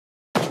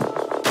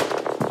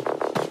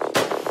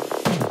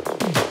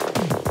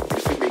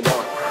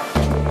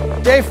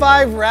Day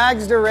 5,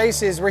 rags to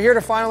races. We're here to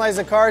finalize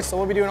the car, so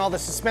we'll be doing all the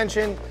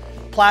suspension,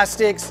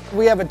 plastics.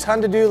 We have a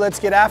ton to do. Let's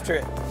get after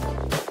it.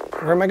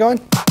 Where am I going?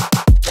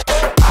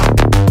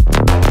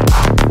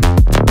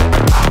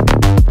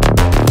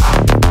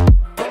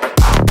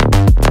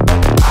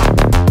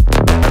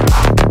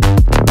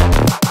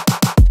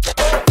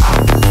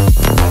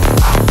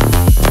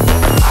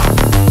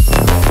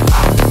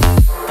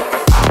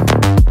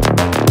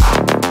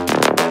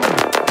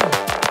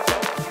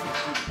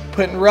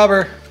 Putting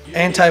rubber,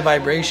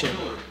 anti-vibration.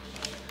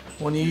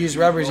 When you use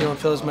rubbers, you don't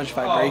feel as much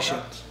vibration.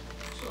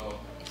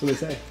 That's what they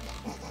say.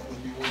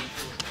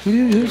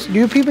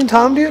 You peeping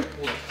Tom, dude?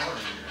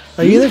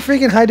 Are you the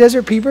freaking high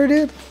desert peeper,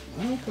 dude?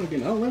 I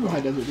don't remember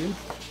high desert, dude.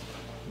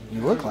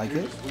 You look like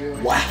it.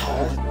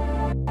 Wow.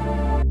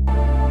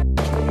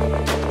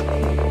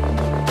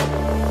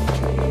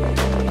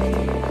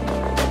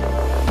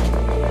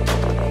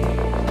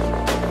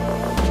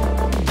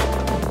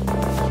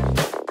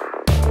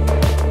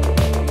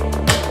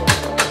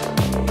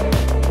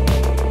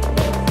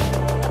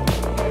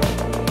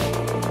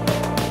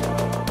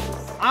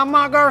 I'm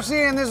Mike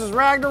Garcia, and this is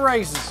Rag to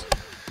Races,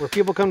 where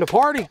people come to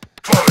party.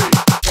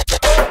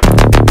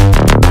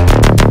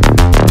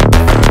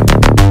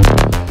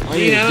 My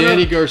name is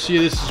Danny Garcia.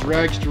 This is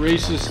Rags to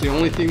Races. The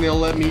only thing they'll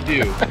let me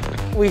do.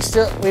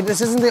 This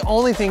isn't the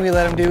only thing we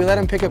let him do. We let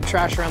him pick up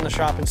trash around the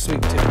shop and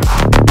sweep too.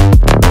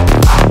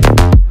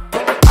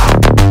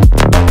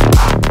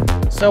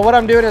 So what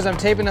I'm doing is I'm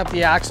taping up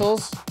the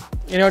axles.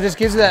 You know, it just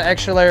gives you that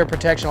extra layer of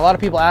protection. A lot of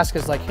people ask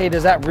us like, hey,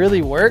 does that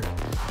really work?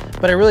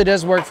 But it really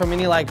does work from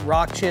any like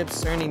rock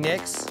chips or any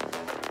nicks.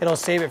 It'll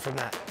save it from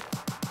that.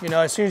 You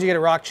know, as soon as you get a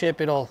rock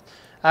chip, it'll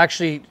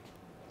actually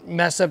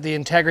mess up the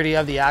integrity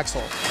of the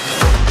axle.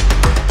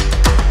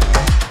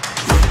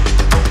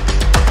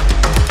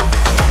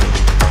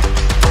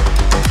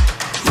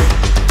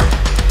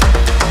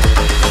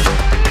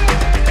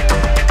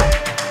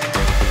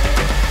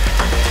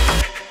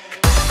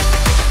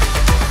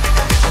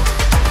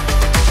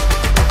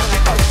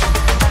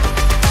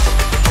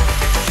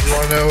 You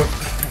want to know what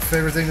my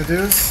favorite thing to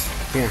do is?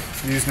 Yeah.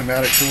 Use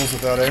pneumatic tools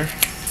without air.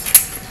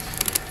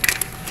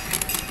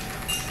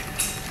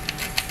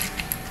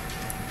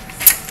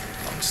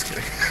 I'm just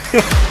kidding.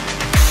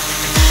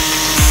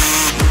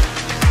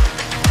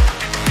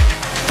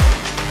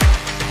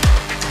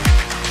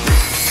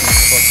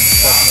 fucking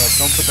up.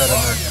 Don't put that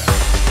in there.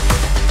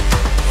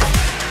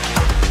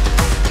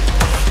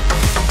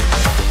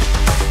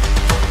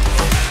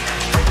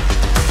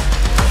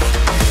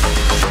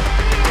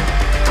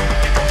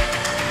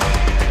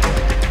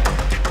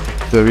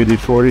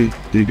 WD-40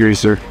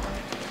 degreaser.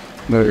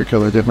 Know your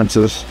color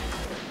differences.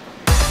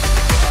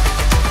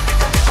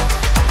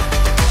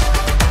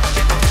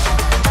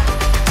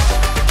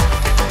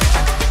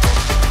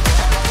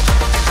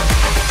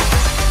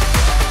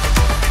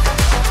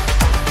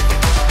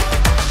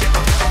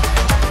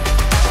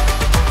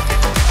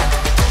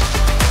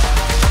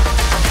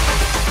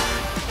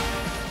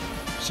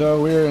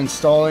 So we're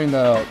installing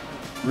the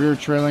rear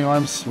trailing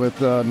arms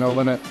with no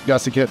limit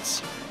gusset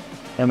kits,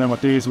 and then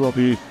with these we'll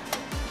be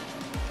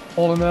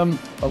holding them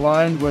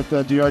aligned with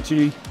the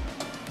DRT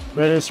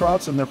radius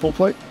rods and their full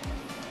plate.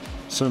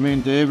 So me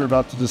and Dave are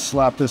about to just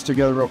slap this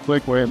together real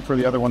quick, waiting for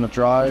the other one to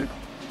dry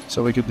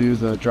so we could do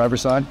the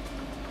driver's side.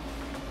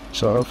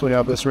 So hopefully I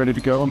have this ready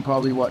to go in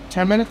probably, what,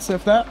 10 minutes,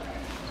 if that?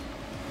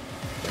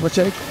 What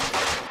take?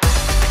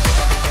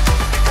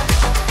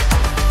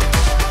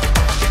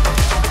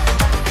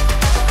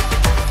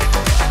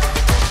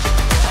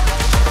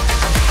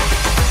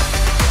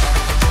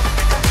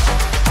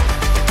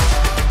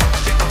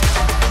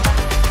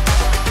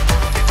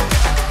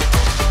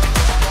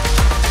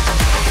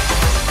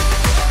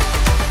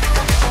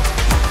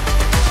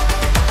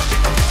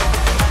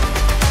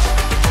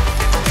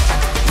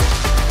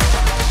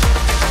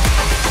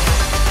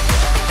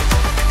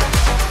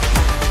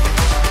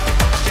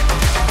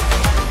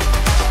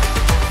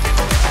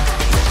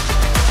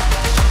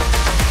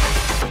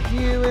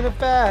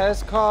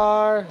 Fast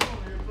car,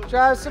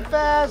 drive so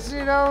fast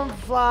you don't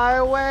fly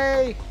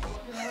away.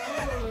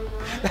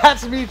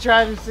 That's me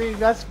trying to sing.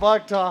 That's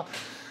fucked up.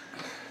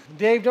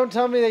 Dave, don't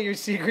tell me that your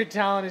secret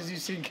talent is you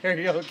sing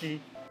karaoke.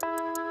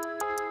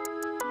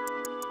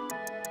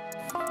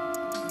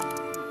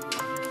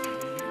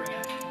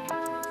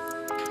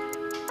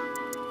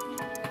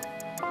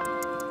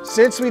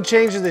 Since we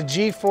changed to the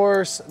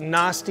G-Force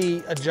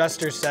Nosty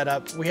Adjusters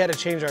setup, we had to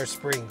change our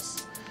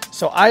springs.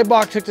 So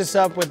iBox hooked us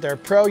up with their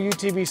Pro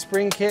UTV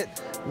spring kit.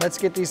 Let's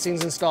get these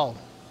things installed.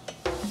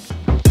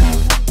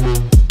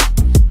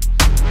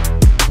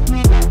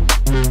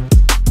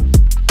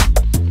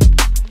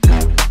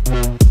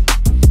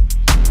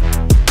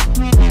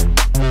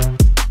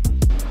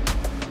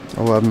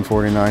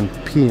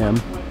 $11:49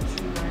 p.m.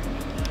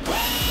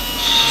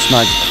 It's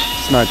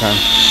night time.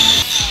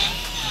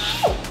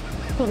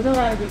 We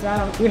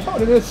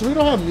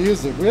don't have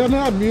music. We haven't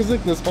had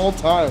music this whole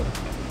time.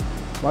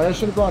 Like, I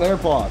should have brought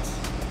AirPods.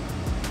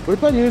 We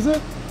play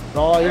music?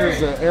 All I hear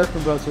is the air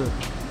compressor.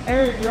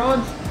 Eric, you're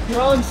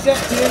on set,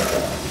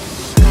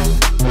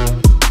 dude.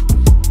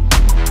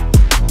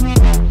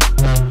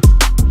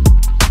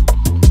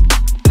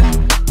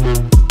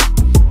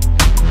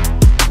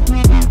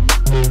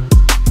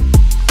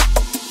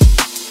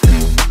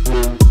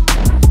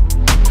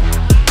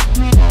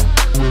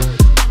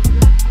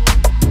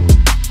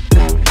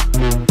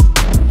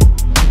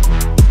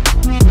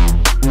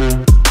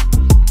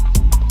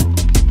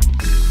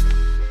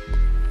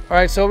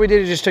 right, so what we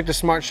did is just took the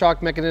smart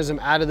shock mechanism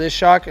out of this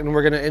shock, and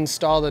we're gonna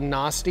install the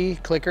Nosty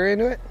clicker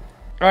into it.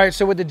 All right,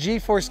 so with the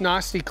G-Force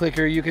Nosty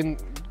clicker, you can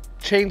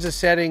change the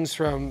settings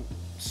from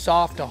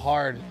soft to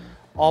hard,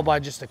 all by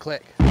just a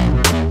click.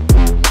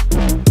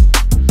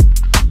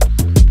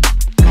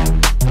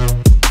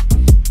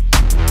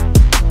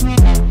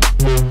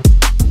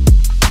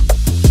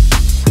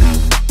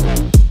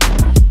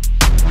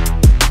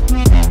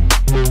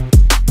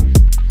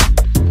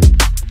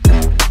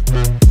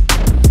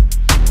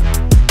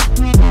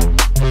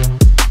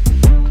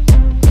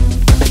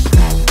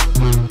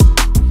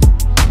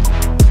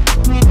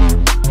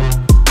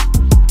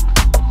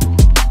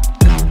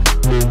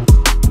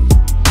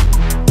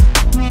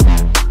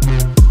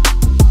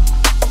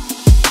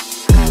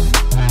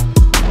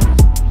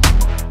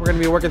 We're gonna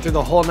be working through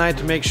the whole night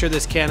to make sure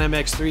this Can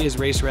MX-3 is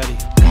race ready.